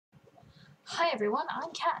Hi everyone,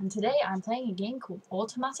 I'm Kat and today I'm playing a game called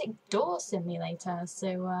Automatic Door Simulator.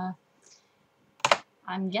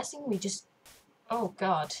 I'm guessing oh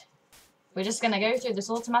god. We're just gonna go through this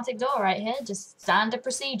automatic door right here, just standard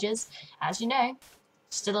procedures. As you know,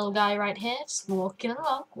 just a little guy right here, just walking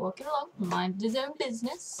along, mind his own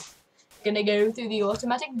business. Gonna go through the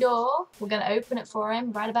automatic door. We're gonna open it for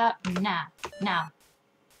him right about now.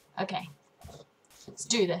 Okay, let's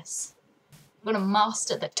do this. Gotta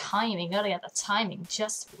master the timing, gotta get the timing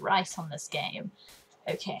just right on this game.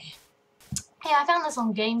 Okay. Hey, I found this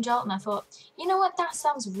on GameJolt and I thought, you know what, that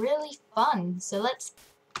sounds really fun. So let's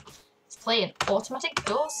play an automatic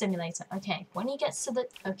door simulator. Okay, when he gets to the...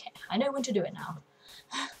 Okay, I know when to do it now.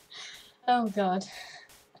 Oh god.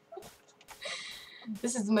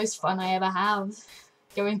 This is the most fun I ever have.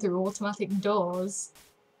 Going through automatic doors.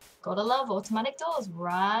 Gotta love automatic doors,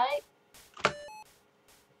 right?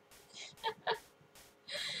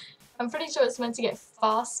 I'm pretty sure it's meant to get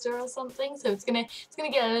faster or something, so it's gonna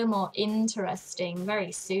get a little more interesting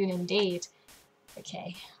very soon indeed.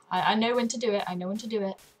 Okay, I know when to do it.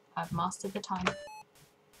 I've mastered the time.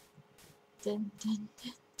 Dun, dun,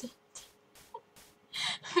 dun, dun, dun.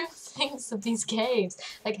 Who thinks of these games?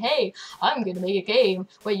 Like, hey, I'm gonna make a game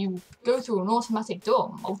where you go through an automatic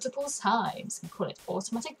door multiple times and call it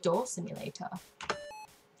Automatic Door Simulator.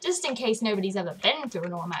 Just in case nobody's ever been through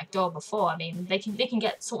an automatic door before, I mean, they can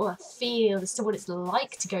get sort of a feel as to what it's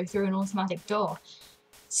like to go through an automatic door.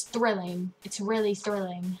 It's thrilling. It's really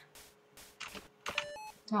thrilling.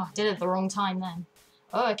 Oh, I did it at the wrong time then.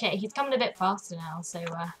 Oh, okay, he's coming a bit faster now, so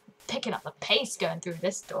picking up the pace going through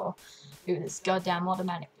this door. Through this goddamn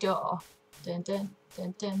automatic door. Dun dun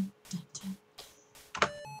dun dun dun dun.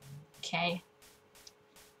 Okay.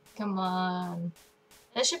 Come on.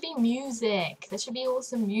 There should be music. There should be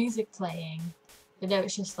awesome music playing. But no,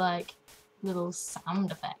 it's just like little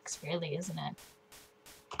sound effects, really, isn't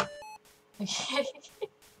it? Okay.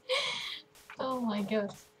 Oh my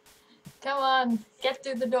god. Come on, get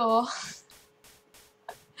through the door.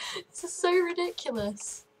 This is so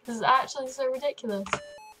ridiculous. This is actually so ridiculous.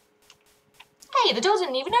 Hey, the door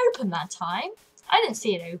didn't even open that time. I didn't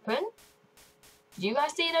see it open. Did you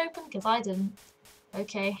guys see it open? Because I didn't.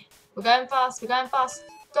 Okay. We're going fast,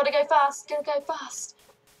 Gotta go fast,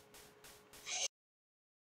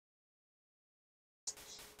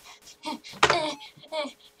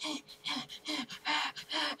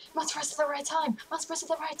 Must press at the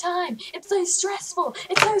right time, It's so stressful,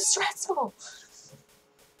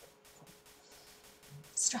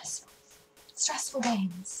 Stressful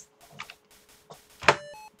games.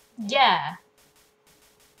 Yeah.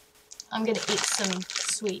 I'm gonna eat some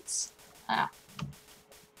sweets.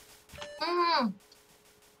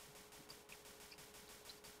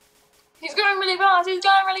 He's going really fast!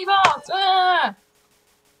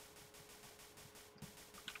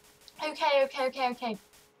 Okay.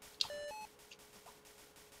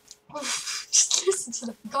 Just listen to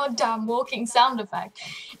the goddamn walking sound effect.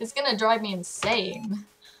 It's gonna drive me insane.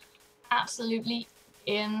 Absolutely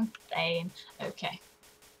insane. Okay.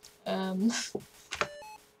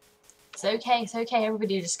 It's okay,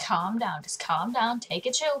 everybody just calm down, take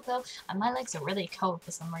a chill pill. And my legs are really cold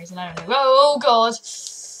for some reason, I don't know. Oh god!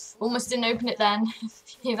 Almost didn't open it then.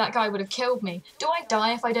 Yeah, that guy would have killed me. Do I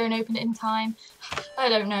die if I don't open it in time? I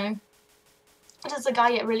don't know. Does the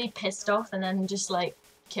guy get really pissed off and then just, like,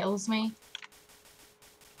 kills me?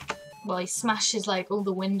 Well, he smashes, like, all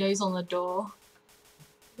the windows on the door.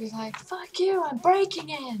 He's like, fuck you, I'm breaking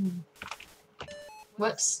in!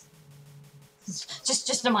 Whoops.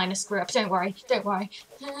 Just a minor screw up, don't worry.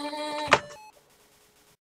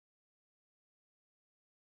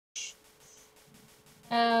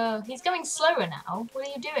 He's going slower now. What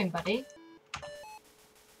are you doing, buddy?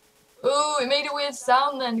 Oh, it made a weird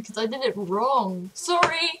sound then, because I did it wrong.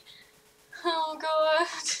 Sorry! Oh god.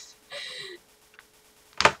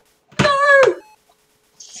 No!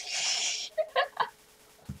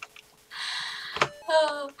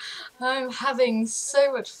 Oh, I'm having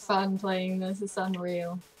so much fun playing this, it's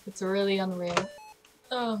unreal. It's really unreal.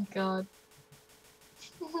 Oh god.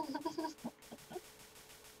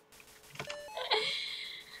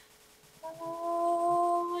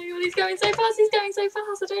 Oh my god, he's going so fast,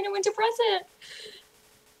 I don't know when to press it.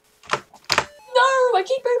 No, I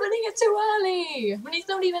keep opening it too early. When he's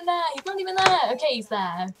not even there, Okay, he's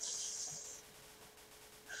there.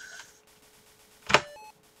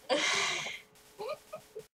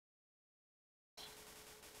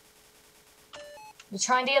 We're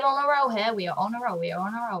trying to get on a roll here. We are on a roll.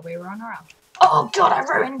 Oh god, I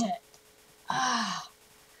ruined it.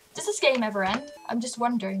 Does this game ever end? I'm just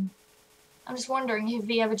wondering. I'm just wondering if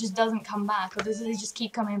he ever just doesn't come back, or does he just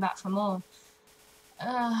keep coming back for more?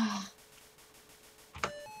 Oh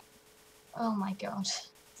my god.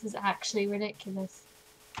 This is actually ridiculous.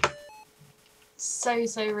 So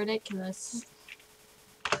ridiculous.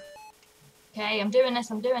 Okay, I'm doing this,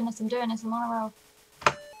 I'm on a roll.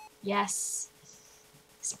 Yes.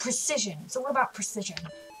 It's precision. It's all about precision.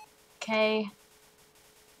 Okay.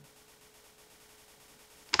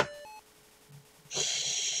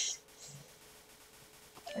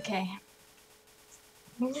 Okay.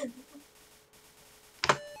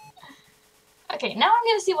 Okay, now I'm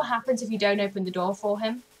gonna see what happens if you don't open the door for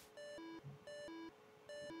him.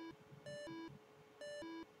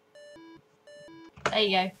 There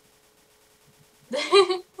you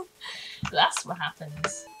go. That's what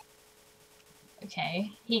happens.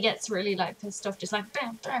 Okay, he gets really like pissed off, just like,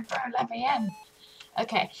 bam, bam, bam, let me in.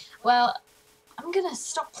 Okay, well, I'm gonna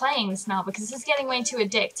stop playing this now because this is getting way too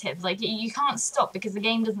addictive. Like, you can't stop because the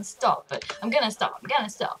game doesn't stop, but I'm gonna stop.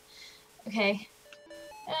 Okay.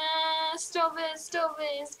 Stop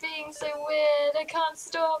it, it's being so weird, I can't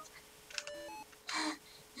stop.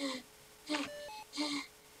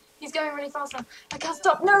 He's going really fast now. I can't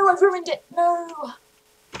stop. No, I've ruined it. No.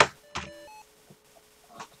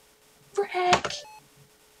 Break.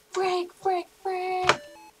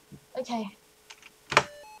 Okay.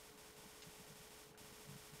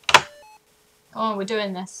 Come on, we're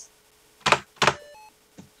doing this.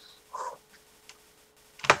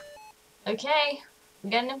 Okay.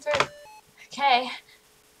 We're getting him through. Okay.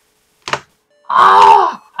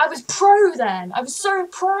 Ah! I was pro then. I was so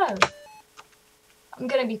pro. I'm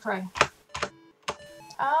gonna be pro.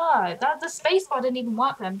 Ah, the spacebar didn't even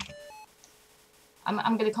work then.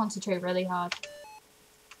 I'm gonna concentrate really hard.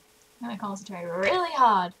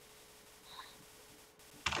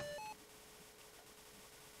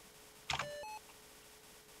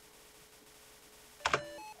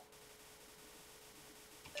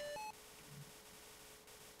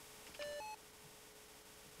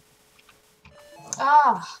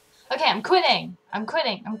 Ah, okay, I'm quitting.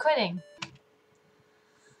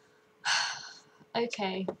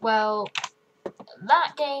 Okay, well,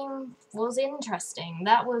 that game was interesting.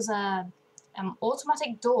 That was a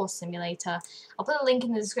automatic door simulator. I'll put a link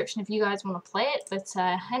in the description if you guys want to play it. But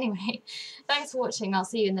anyway, thanks for watching. I'll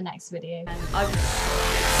see you in the next video.